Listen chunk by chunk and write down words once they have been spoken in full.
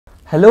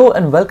Hello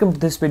and welcome to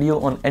this video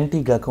on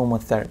anti-glaucoma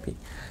therapy.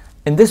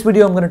 In this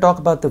video, I'm going to talk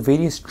about the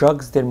various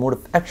drugs, their mode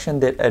of action,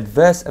 their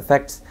adverse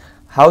effects,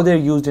 how they're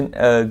used in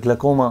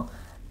glaucoma.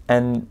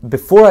 And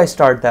before I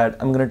start that,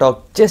 I'm going to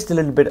talk just a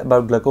little bit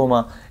about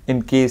glaucoma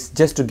in case,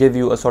 just to give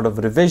you a sort of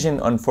revision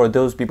on for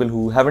those people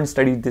who haven't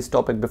studied this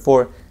topic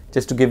before,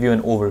 just to give you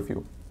an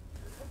overview.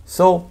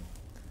 So,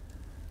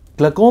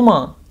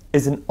 glaucoma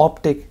is an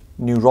optic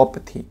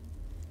neuropathy.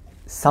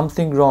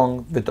 Something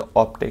wrong with the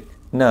optic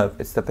nerve.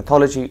 It's the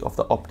pathology of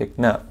the optic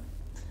nerve.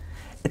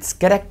 It's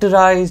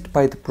characterized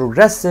by the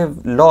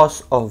progressive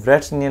loss of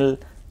retinal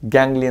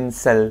ganglion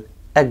cell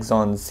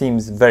axons.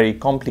 Seems very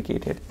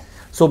complicated.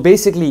 So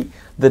basically,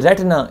 the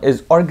retina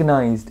is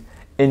organized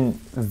in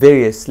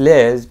various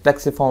layers,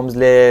 plexiform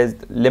layers,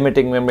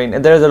 limiting membrane,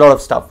 and there's a lot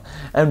of stuff.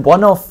 And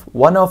one of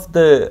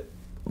the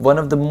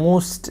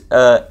most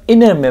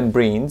inner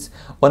membranes,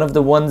 one of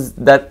the ones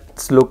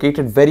that's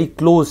located very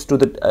close to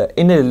the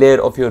inner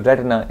layer of your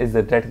retina, is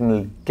the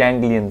retinal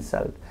ganglion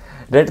cell.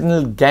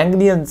 Retinal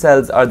ganglion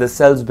cells are the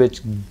cells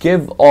which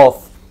give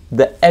off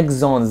the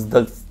axons,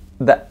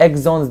 the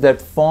axons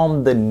that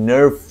form the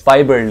nerve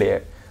fiber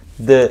layer,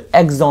 the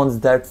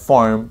axons that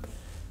form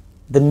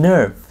the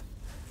nerve.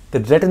 The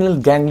retinal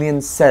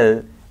ganglion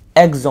cell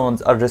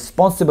axons are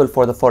responsible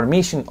for the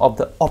formation of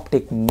the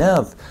optic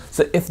nerve.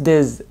 So if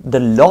there's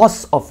the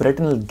loss of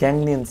retinal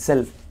ganglion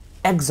cell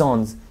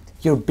axons,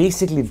 you're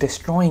basically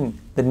destroying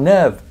the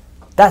nerve.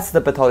 That's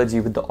the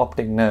pathology with the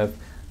optic nerve.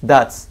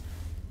 That's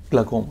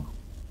glaucoma.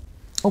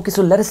 Okay,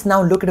 so let us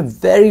now look at a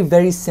very,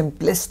 very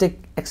simplistic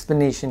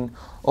explanation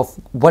of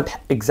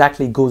what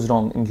exactly goes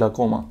wrong in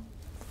glaucoma.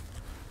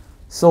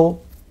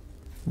 So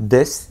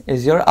this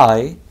is your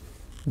eye.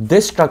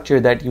 This structure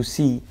that you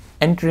see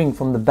entering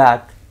from the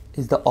back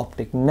is the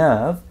optic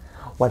nerve.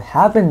 What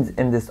happens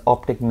in this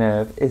optic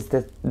nerve is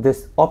that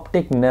this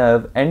optic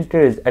nerve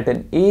enters at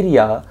an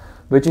area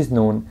which is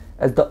known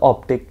as the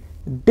optic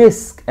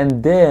disc,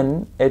 and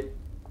then it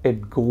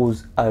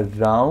goes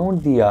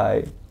around the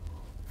eye,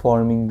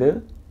 forming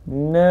the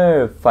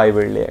nerve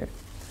fiber layer.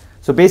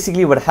 So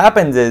basically what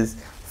happens is,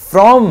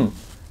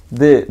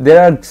 there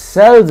are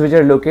cells which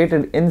are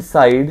located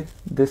inside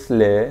this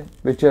layer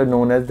which are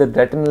known as the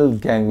retinal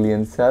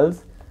ganglion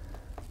cells.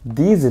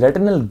 These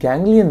retinal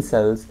ganglion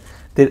cells,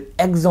 their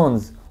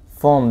axons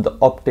form the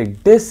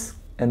optic disc,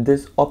 and the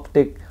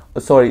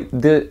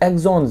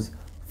axons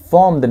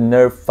form the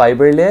nerve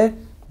fiber layer.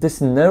 This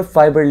nerve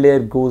fiber layer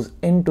goes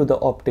into the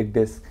optic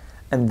disc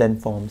and then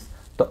forms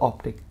the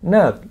optic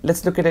nerve.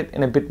 Let's look at it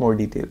in a bit more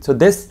detail. So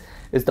this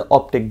is the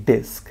optic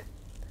disc.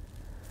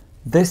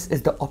 This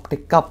is the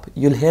optic cup.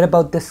 You'll hear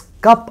about this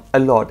cup a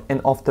lot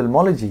in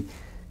ophthalmology.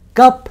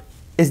 Cup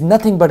is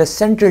nothing but a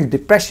central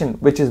depression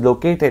which is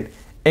located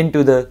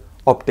into the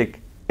optic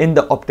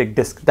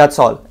disc. That's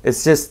all.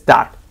 It's just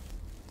that.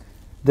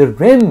 The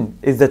rim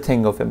is the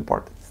thing of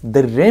importance.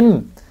 The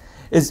rim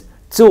is,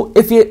 so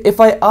if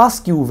I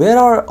ask you where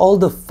are all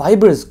the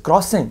fibers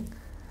crossing,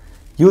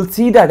 you'll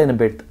see that in a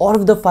bit. All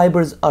of the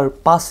fibers are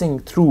passing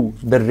through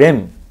the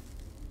rim.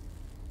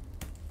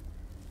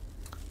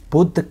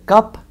 Both the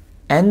cup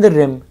and the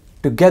rim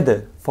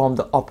together form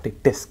the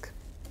optic disc.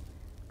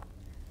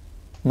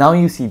 Now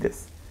you see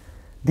this.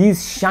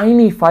 These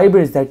shiny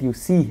fibers that you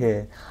see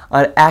here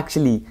are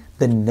actually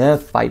the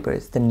nerve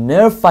fibers. The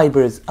nerve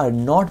fibers are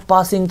not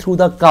passing through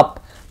the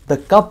cup. The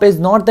cup is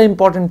not the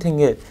important thing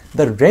here.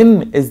 The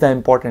rim is the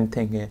important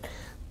thing here.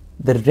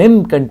 The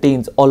rim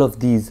contains all of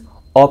these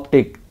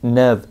optic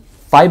nerve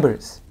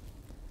fibers.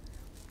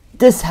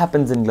 This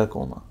happens in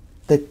glaucoma.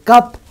 The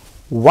cup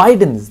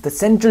widens, the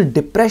central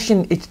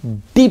depression, it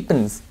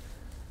deepens,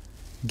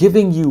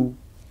 giving you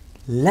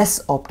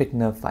less optic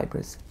nerve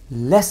fibers.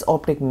 Less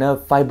optic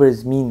nerve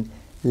fibers mean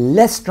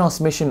less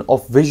transmission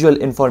of visual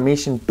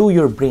information to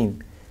your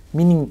brain,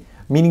 meaning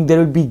there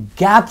will be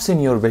gaps in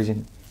your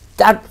vision.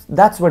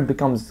 That's what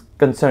becomes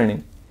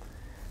concerning.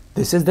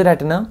 This is the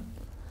retina.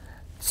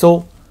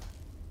 So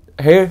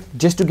here,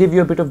 just to give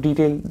you a bit of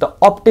detail, the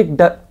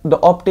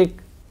optic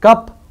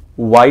cup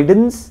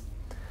widens,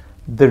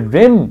 the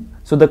rim,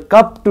 so the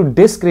cup to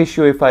disc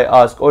ratio if I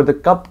ask, or the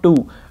cup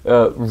to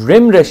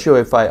rim ratio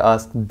if I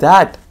ask,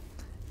 that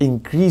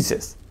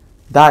increases.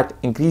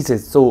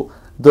 So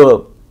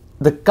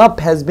the cup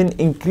has been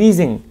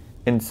increasing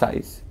in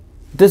size.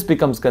 This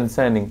becomes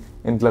concerning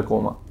in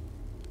glaucoma.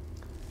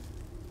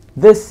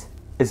 This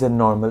is a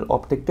normal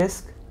optic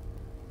disc.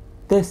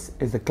 This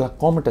is a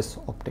glaucomatous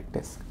optic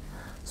disc.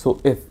 So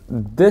if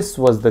this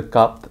was the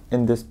cup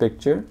in this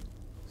picture,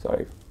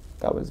 sorry,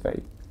 that was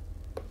very,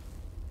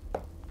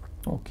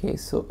 okay,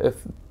 so if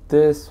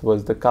this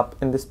was the cup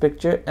in this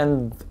picture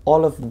and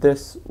all of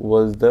this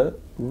was the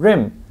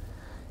rim,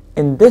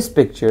 in this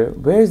picture,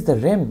 where is the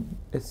rim?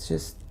 It's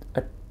just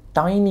a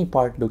tiny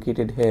part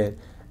located here,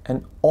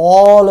 and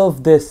all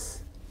of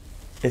this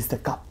is the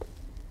cup.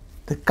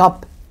 The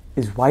cup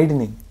is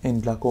widening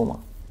in glaucoma.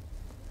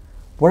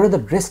 What are the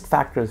risk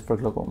factors for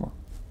glaucoma?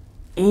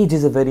 Age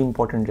is a very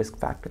important risk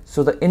factor.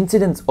 So the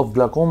incidence of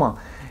glaucoma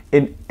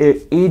in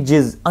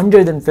ages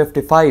under than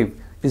 55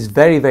 is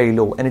very, very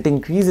low, and it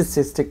increases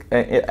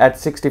at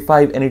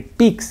 65 and it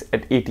peaks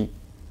at 80.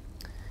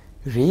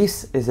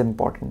 Race is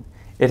important.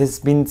 It has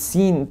been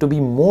seen to be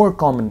more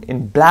common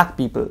in black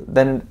people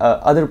than in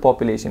other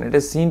population. It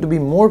is seen to be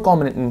more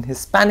common in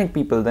Hispanic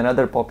people than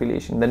other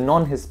population, than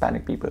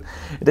non-Hispanic people.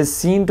 It is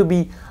seen to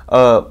be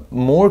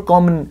more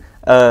common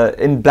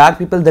in black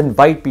people than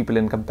white people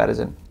in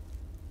comparison.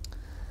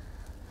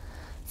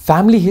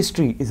 Family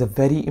history is a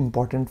very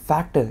important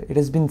factor. It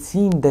has been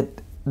seen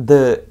that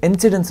the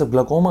incidence of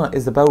glaucoma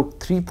is about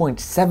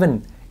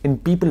 3.7 in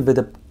people with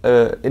a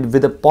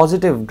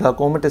positive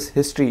glaucomatous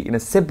history in a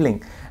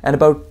sibling, and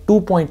about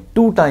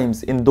 2.2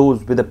 times in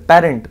those with a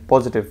parent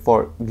positive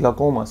for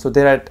glaucoma. So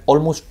they're at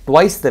almost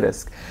twice the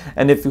risk.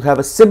 And if you have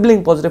a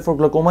sibling positive for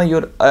glaucoma,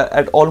 you're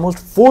at almost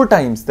 4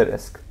 times the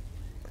risk.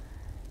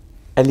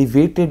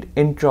 Elevated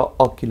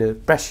intraocular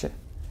pressure.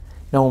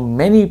 Now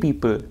many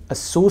people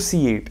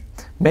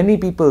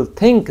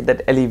think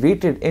that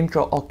elevated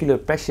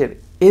intraocular pressure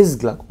is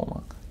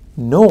glaucoma.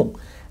 No.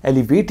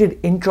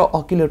 Elevated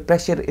intraocular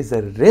pressure is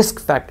a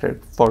risk factor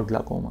for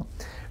glaucoma.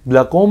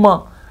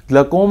 Glaucoma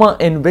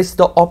in which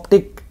the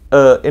optic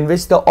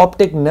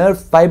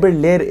nerve fiber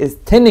layer is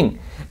thinning,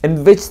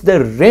 in which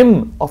the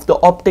rim of the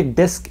optic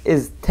disc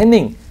is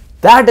thinning,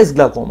 that is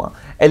glaucoma.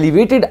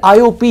 Elevated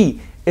IOP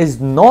is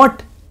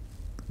not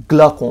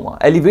glaucoma.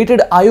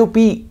 Elevated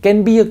IOP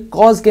can be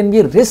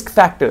a risk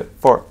factor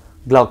for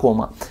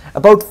glaucoma.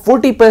 About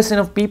 40%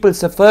 of people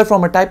suffer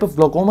from a type of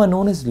glaucoma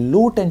known as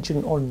low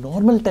tension or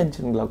normal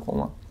tension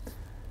glaucoma.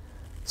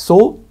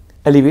 So,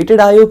 elevated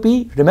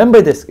IOP,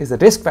 remember this, is a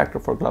risk factor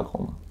for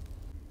glaucoma.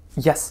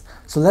 Yes,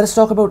 so let us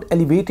talk about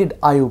elevated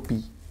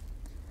IOP.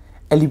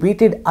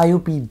 Elevated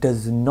IOP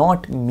does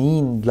not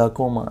mean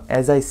glaucoma.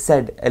 As I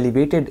said,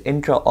 elevated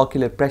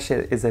intraocular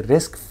pressure is a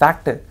risk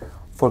factor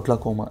for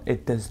glaucoma.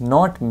 It does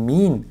not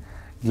mean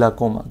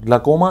glaucoma.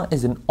 Glaucoma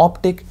is an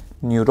optic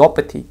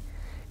neuropathy.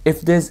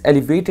 If there's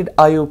elevated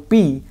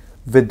IOP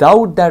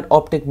without that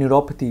optic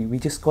neuropathy, we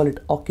just call it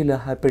ocular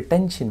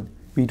hypertension.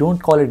 We don't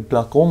call it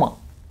glaucoma.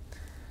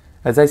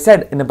 As I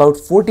said, in about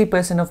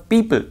 40% of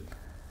people,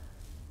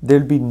 there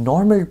will be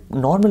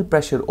normal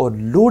pressure or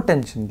low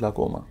tension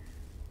glaucoma.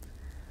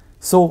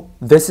 So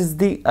this is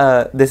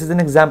an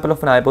example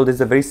of an eyeball. This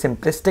is a very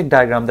simplistic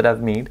diagram that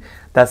I've made.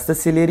 That's the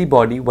ciliary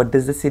body. What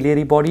does the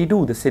ciliary body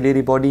do? The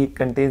ciliary body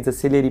contains the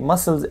ciliary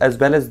muscles as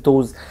well as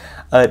those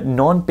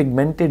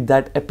non-pigmented,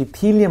 that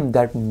epithelium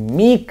that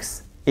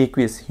makes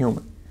aqueous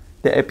humor.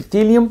 The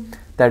epithelium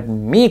that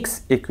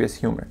makes aqueous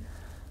humor.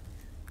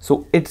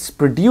 So it's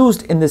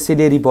produced in the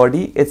ciliary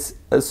body. It's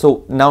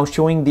so now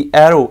showing the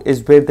arrow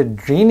is where the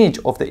drainage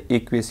of the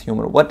aqueous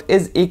humor. What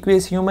is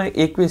aqueous humor?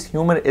 Aqueous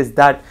humor is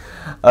that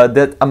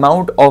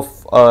amount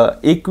of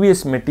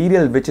aqueous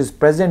material which is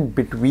present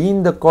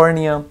between the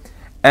cornea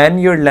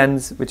and your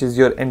lens, which is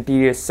your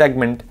anterior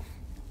segment,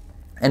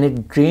 and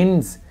it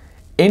drains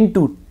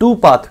into 2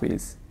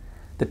 pathways.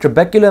 The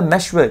trabecular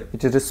meshwork,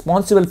 which is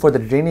responsible for the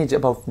drainage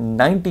above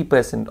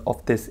 90%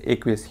 of this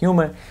aqueous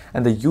humor,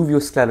 and the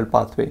uveoscleral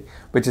pathway,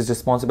 which is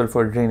responsible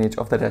for drainage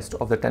of the rest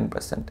of the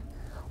 10%.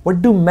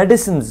 What do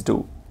medicines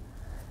do?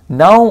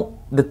 Now,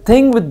 the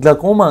thing with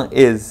glaucoma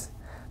is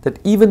that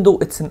even though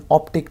it's an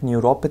optic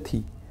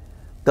neuropathy,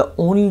 the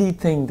only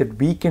thing that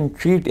we can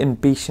treat in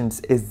patients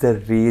is the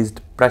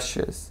raised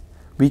pressures.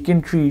 We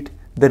can treat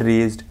the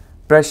raised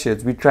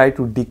pressures. We try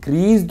to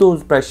decrease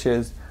those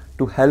pressures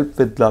to help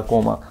with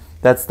glaucoma.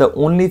 That's the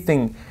only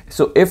thing.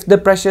 So if the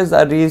pressures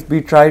are raised,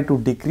 we try to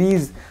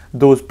decrease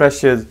those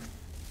pressures.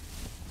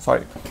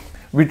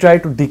 We try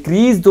to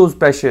decrease those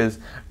pressures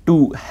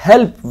to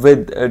help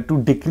with,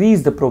 to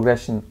decrease the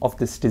progression of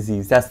this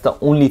disease. That's the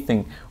only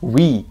thing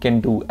we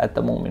can do at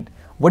the moment.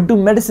 What do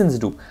medicines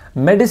do?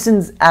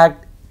 Medicines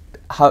act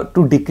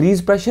to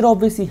decrease pressure.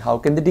 Obviously, how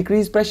can they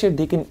decrease pressure?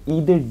 They can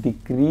either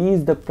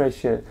decrease the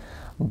pressure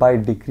by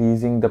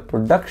decreasing the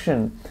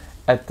production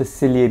at the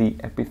ciliary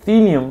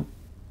epithelium,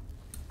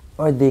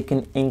 or they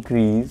can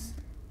increase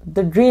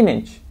the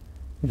drainage,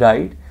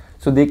 right?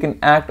 So they can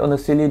act on the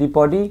ciliary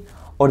body,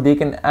 or they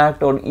can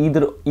act on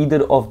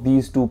either of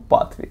these 2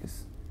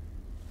 pathways.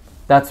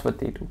 That's what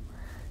they do.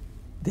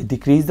 They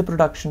decrease the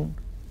production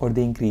or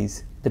they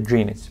increase the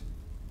drainage.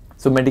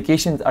 So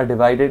medications are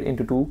divided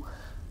into 2.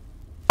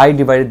 I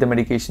divided the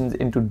medications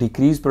into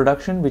decreased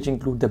production, which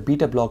include the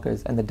beta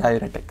blockers and the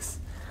diuretics.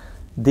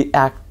 They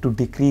act to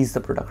decrease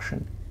the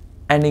production,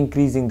 and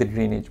increasing the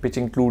drainage, which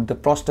include the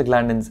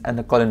prostaglandins and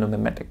the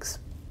cholinomimetics.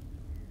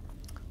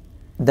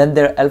 Then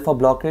there are alpha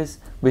blockers,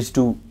 which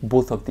do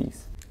both of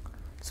these.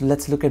 So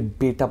let's look at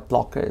beta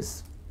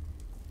blockers.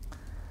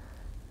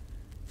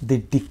 They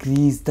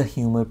decrease the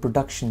humor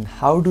production.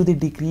 How do they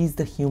decrease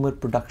the humor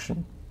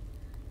production?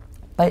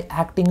 By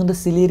acting on the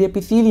ciliary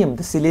epithelium.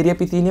 The ciliary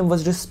epithelium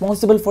was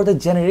responsible for the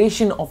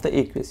generation of the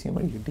aqueous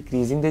humor. You're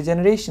decreasing the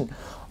generation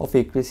of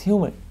aqueous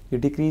humor. You're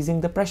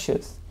decreasing the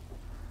pressures.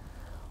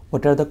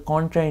 What are the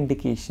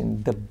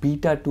contraindications? The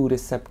beta-2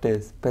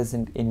 receptors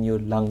present in your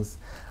lungs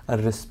are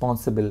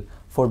responsible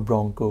for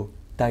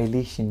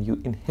bronchodilation.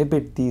 You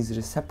inhibit these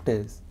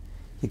receptors,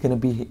 you're going to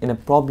be in a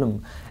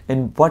problem.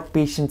 In what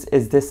patients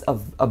is this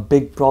a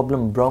big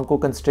problem?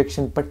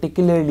 Bronchoconstriction,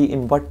 particularly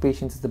in what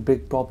patients is a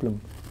big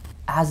problem?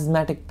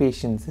 Asthmatic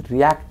patients,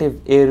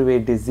 reactive airway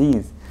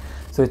disease.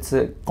 So it's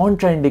a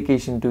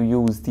contraindication to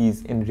use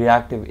these in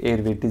reactive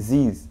airway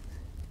disease.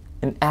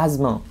 In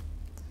asthma,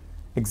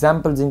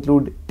 examples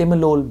include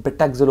timolol,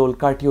 betaxolol,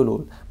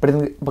 cartiolol.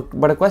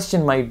 But a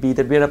question might be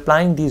that we are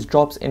applying these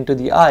drops into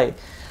the eye.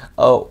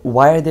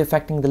 Why are they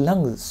affecting the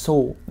lungs?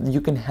 So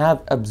you can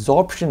have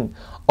absorption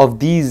of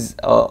these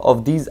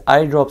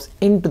eye drops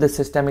into the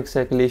systemic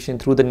circulation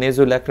through the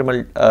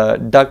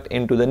nasolacrimal duct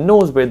into the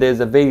nose, where there is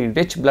a very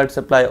rich blood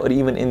supply, or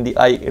even in the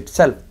eye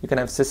itself. You can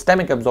have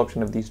systemic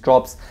absorption of these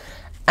drops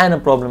and a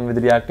problem with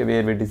reactive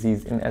airway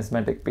disease in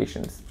asthmatic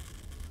patients.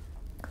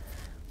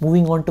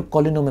 Moving on to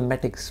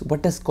cholinomimetics.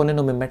 What does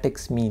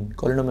cholinomimetics mean?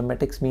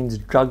 Cholinomimetics means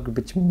drug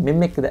which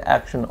mimic the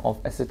action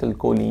of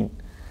acetylcholine.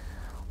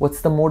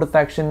 What's the mode of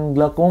action in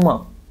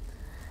glaucoma?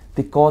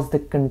 They cause the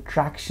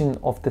contraction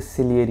of the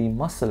ciliary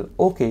muscle.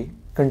 Okay,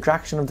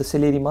 contraction of the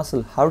ciliary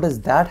muscle. How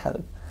does that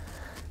help?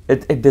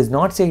 It does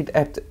not say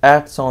it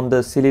acts on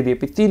the ciliary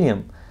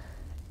epithelium.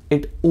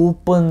 It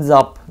opens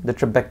up the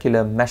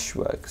trabecular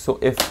meshwork. So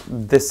if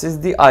this is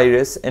the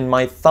iris and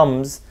my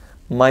thumbs,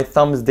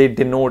 they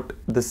denote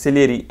the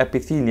ciliary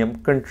epithelium.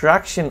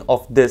 Contraction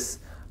of this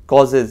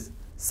causes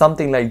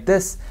something like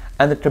this,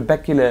 and the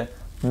trabecular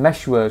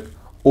meshwork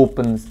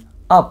opens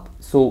up.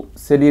 So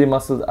ciliary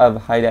muscles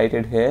I've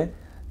highlighted here.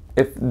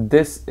 If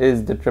this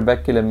is the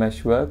trabecular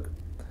meshwork,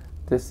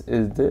 this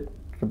is the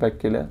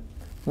trabecular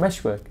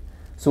meshwork.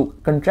 So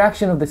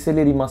contraction of the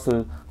ciliary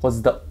muscle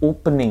causes the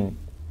opening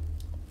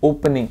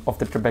of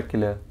the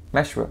trabecular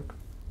meshwork,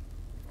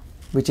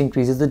 which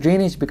increases the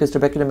drainage, because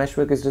trabecular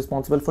meshwork is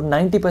responsible for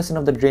 90%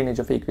 of the drainage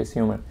of aqueous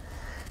humor.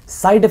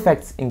 Side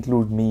effects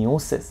include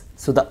meiosis.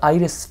 So the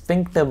iris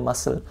sphincter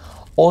muscle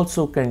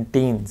also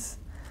contains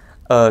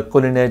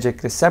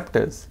cholinergic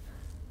receptors.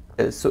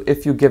 So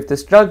if you give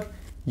this drug,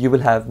 you will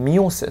have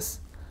meiosis.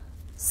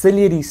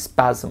 Ciliary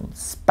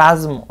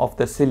spasm of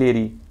the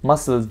ciliary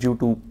muscles due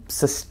to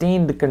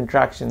sustained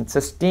contraction,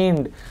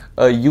 sustained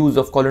use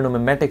of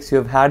cholinomimetics. You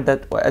have had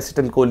that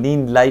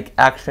acetylcholine-like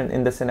action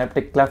in the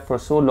synaptic cleft for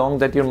so long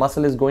that your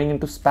muscle is going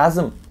into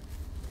spasm.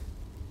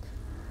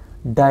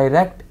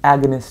 Direct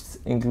agonists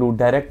include,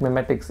 direct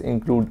mimetics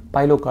include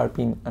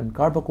pilocarpine and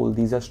carbachol.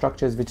 These are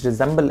structures which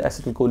resemble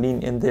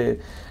acetylcholine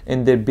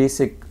in their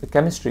basic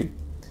chemistry.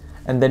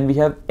 And then we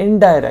have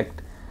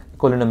indirect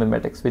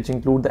cholinomimetics, which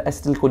include the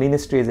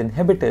acetylcholinesterase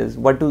inhibitors.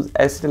 What does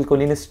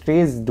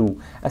acetylcholinesterase do?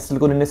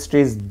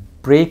 Acetylcholinesterase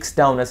breaks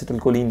down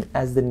acetylcholine,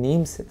 as the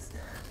name says.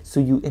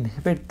 So you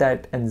inhibit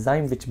that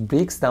enzyme which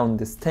breaks down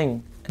this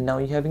thing, and now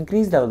you have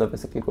increased level of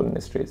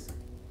acetylcholinesterase.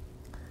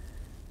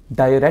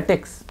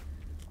 Diuretics.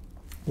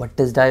 What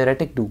does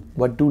diuretic do?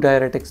 What do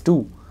diuretics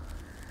do?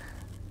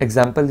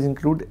 Examples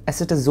include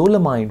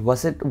acetazolamide.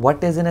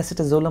 What is an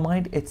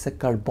acetazolamide? It's a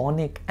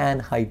carbonic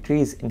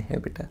anhydrase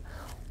inhibitor.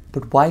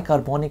 But why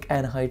carbonic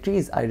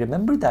anhydrase? I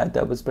remember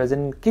that was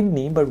present in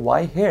kidney, but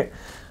why here?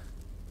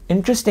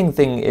 Interesting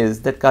thing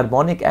is that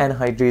carbonic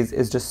anhydrase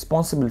is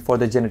responsible for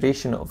the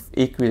generation of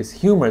aqueous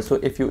humor. So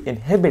if you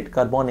inhibit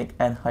carbonic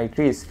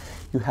anhydrase,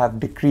 you have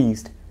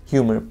decreased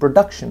humor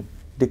production.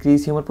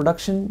 Decreased humor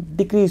production,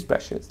 decreased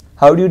pressures.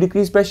 How do you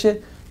decrease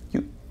pressure?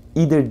 You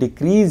either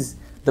decrease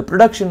the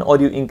production or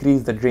you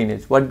increase the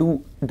drainage. What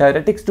do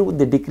diuretics do?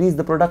 They decrease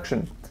the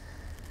production.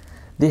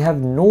 They have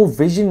no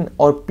vision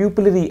or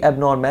pupillary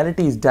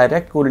abnormalities,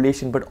 direct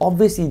correlation, but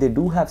obviously they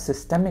do have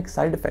systemic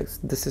side effects.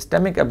 The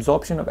systemic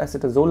absorption of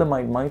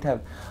acetazolamide might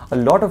have a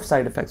lot of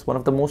side effects. One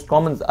of the most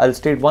common, I'll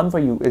state one for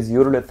you, is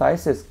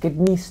urolithiasis,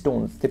 kidney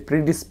stones. They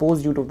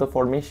predispose you to the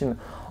formation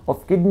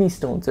of kidney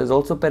stones. There's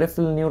also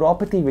peripheral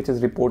neuropathy, which has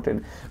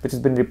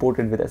been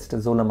reported with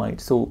acetazolamide.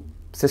 So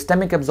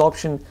systemic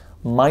absorption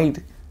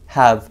might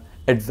have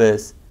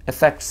adverse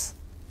effects.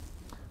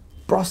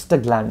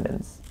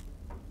 Prostaglandins.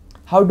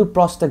 How do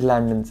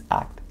prostaglandins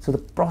act? So the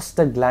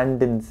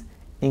prostaglandins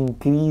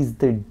increase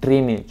the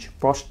drainage.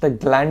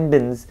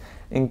 Prostaglandins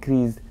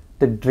increase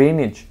the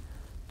drainage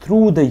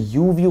through the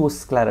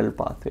uveoscleral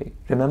pathway.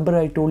 Remember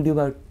I told you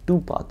about two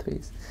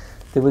pathways.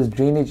 There was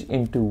drainage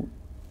into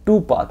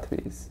two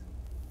pathways.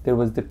 There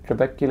was the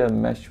trabecular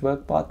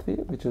meshwork pathway,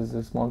 which is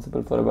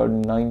responsible for about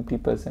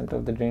 90%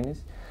 of the drainage.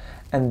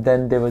 And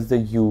then there was the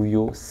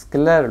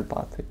uveoscleral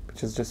pathway,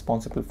 which is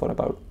responsible for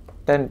about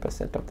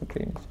 10% of the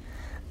drainage.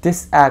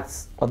 This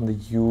acts on the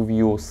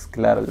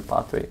uveoscleral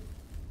pathway.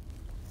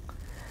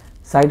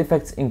 Side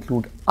effects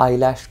include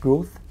eyelash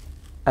growth,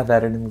 I've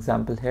added an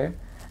example here,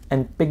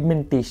 and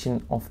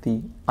pigmentation of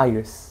the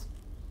iris.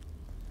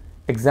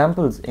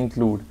 Examples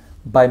include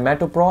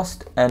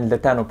bimetoprost and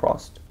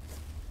latanoprost.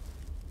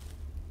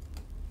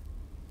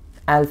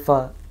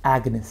 Alpha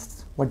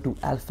agonists. What do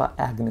alpha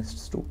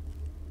agonists do?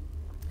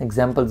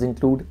 Examples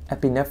include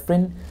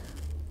epinephrine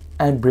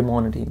and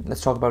brimonidine.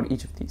 Let's talk about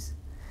each of these.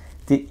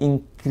 They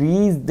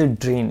increase the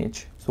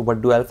drainage. So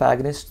what do alpha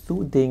agonists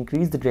do? They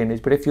increase the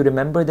drainage. But if you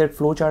remember that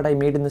flowchart I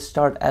made in the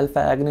start, alpha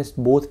agonists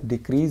both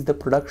decrease the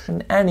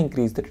production and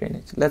increase the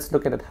drainage. Let's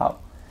look at it how.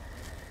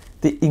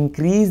 They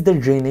increase the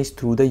drainage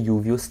through the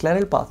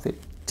uveoscleral pathway,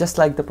 just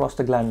like the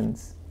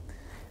prostaglandins.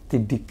 They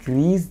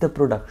decrease the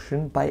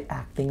production by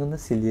acting on the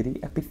ciliary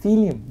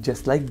epithelium,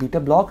 just like beta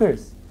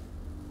blockers.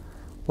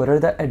 What are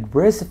the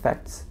adverse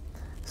effects?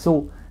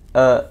 So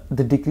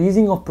the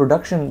decreasing of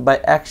production by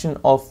action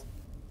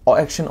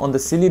on the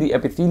ciliary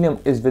epithelium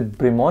is with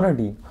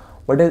brimonidine.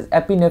 What does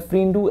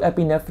epinephrine do?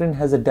 Epinephrine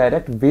has a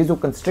direct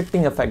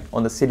vasoconstricting effect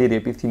on the ciliary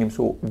epithelium.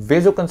 So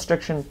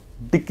vasoconstriction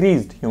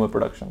decreased humor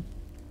production.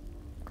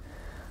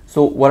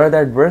 So what are the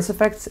adverse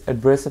effects?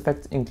 Adverse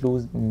effects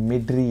include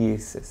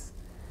mydriasis.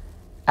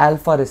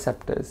 Alpha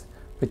receptors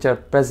which are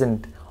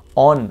present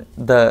on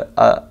the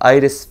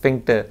iris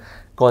sphincter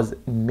cause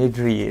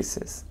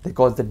mydriasis. They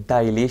cause the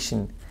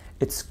dilation.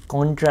 It's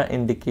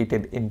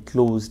contraindicated in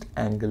closed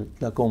angle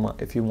glaucoma.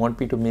 If you want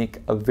me to make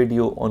a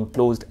video on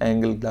closed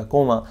angle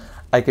glaucoma,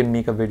 I can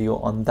make a video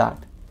on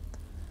that.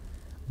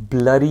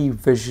 Blurry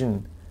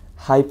vision,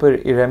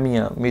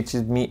 hyperemia,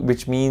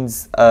 which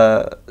means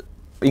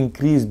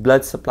increased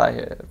blood supply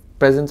here.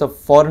 Presence of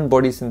foreign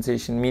body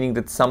sensation, meaning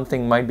that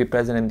something might be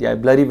present in the eye.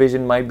 Blurry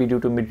vision might be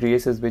due to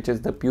mydriasis, which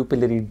is the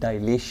pupillary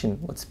dilation.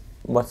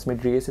 What's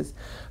mydriasis?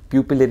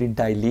 Pupillary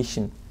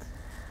dilation.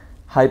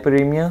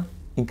 Hyperemia,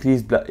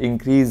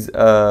 increased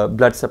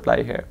blood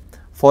supply here.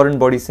 Foreign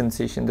body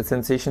sensation, the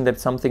sensation that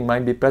something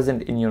might be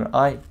present in your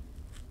eye.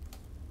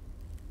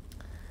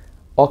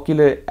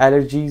 Ocular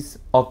allergies,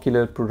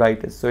 ocular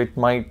pruritus. So it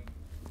might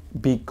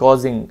be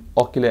causing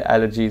ocular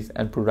allergies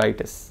and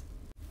pruritus.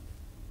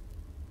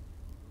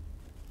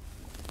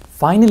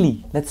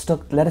 Finally,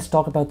 let us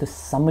talk about the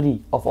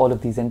summary of all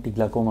of these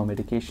anti-glaucoma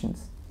medications.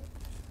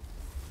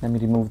 Let me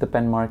remove the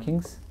pen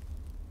markings.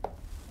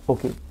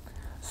 Okay,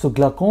 so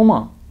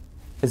glaucoma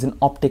is an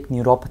optic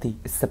neuropathy.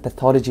 It's the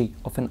pathology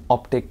of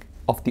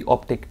the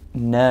optic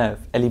nerve.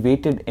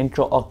 Elevated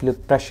intraocular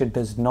pressure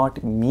does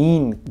not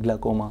mean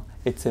glaucoma.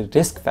 It's a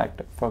risk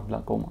factor for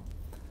glaucoma.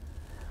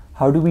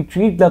 How do we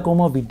treat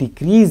glaucoma? We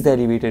decrease the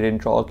elevated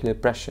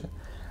intraocular pressure.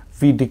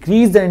 We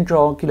decrease the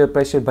intraocular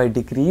pressure by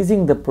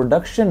decreasing the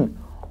production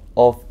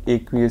of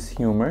aqueous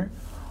humor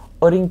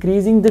or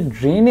increasing the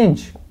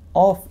drainage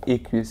of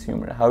aqueous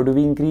humor. How do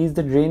we increase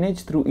the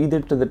drainage? Through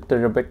either to the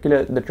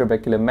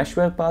trabecular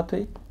meshwork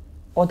pathway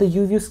or the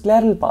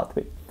uveoscleral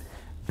pathway.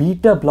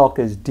 Beta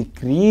blockers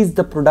decrease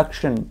the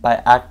production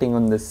by acting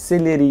on the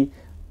ciliary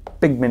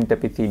pigment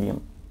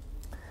epithelium.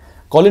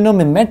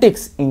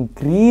 Cholinomimetics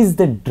increase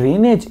the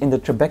drainage in the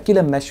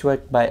trabecular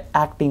meshwork by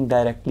acting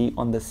directly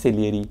on the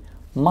ciliary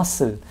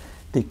muscle.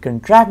 They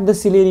contract the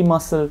ciliary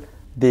muscle,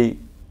 the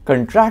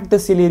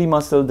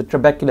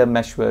trabecular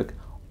meshwork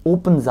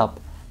opens up,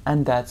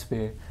 and that's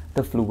where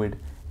the fluid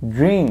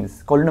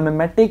drains.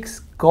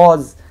 Cholinomimetics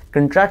cause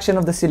contraction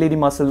of the ciliary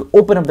muscle,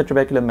 open up the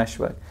trabecular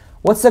meshwork.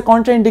 What's the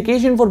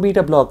contraindication for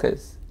beta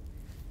blockers?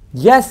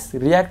 Yes,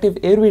 reactive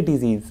airway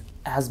disease,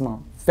 asthma,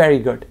 very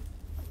good.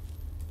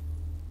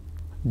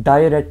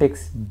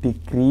 Diuretics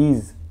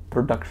decrease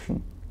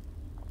production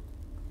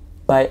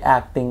by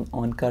acting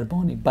on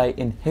by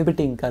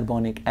inhibiting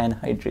carbonic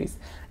anhydrase.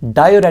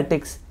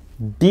 Diuretics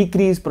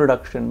decrease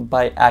production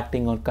by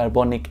acting on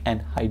carbonic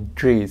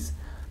anhydrase.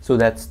 So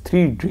that's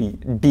 3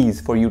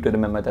 D's for you to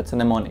remember. That's a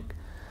mnemonic.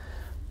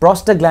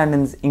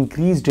 Prostaglandins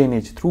increase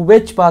drainage through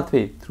which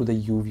pathway? Through the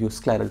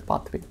uveoscleral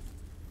pathway.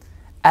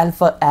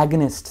 Alpha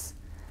agonists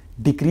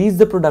decrease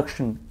the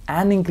production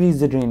and increase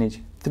the drainage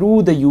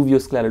through the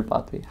uveoscleral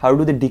pathway. How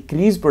do they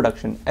decrease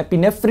production?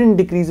 Epinephrine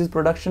decreases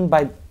production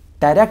by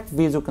direct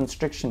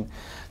vasoconstriction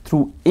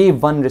through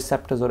A1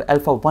 receptors or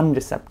alpha-1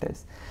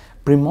 receptors.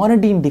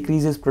 Brimonidine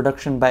decreases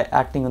production by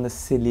acting on the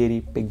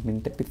ciliary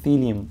pigment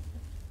epithelium.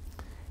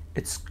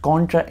 It's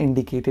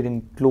contraindicated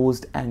in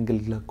closed angle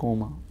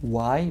glaucoma.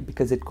 Why?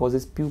 Because it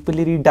causes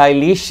pupillary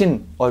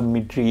dilation or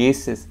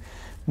mydriasis.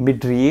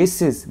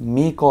 Mydriasis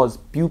may cause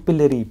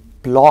pupillary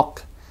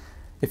block.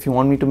 If you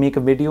want me to make a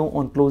video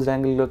on closed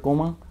angle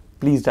glaucoma,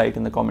 please write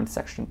in the comment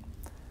section.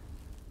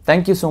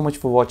 Thank you so much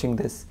for watching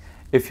this.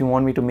 If you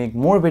want me to make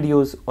more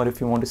videos or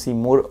if you want to see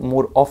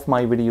more of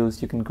my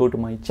videos, you can go to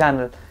my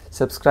channel,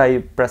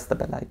 subscribe, press the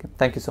bell icon.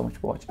 Thank you so much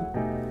for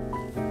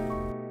watching.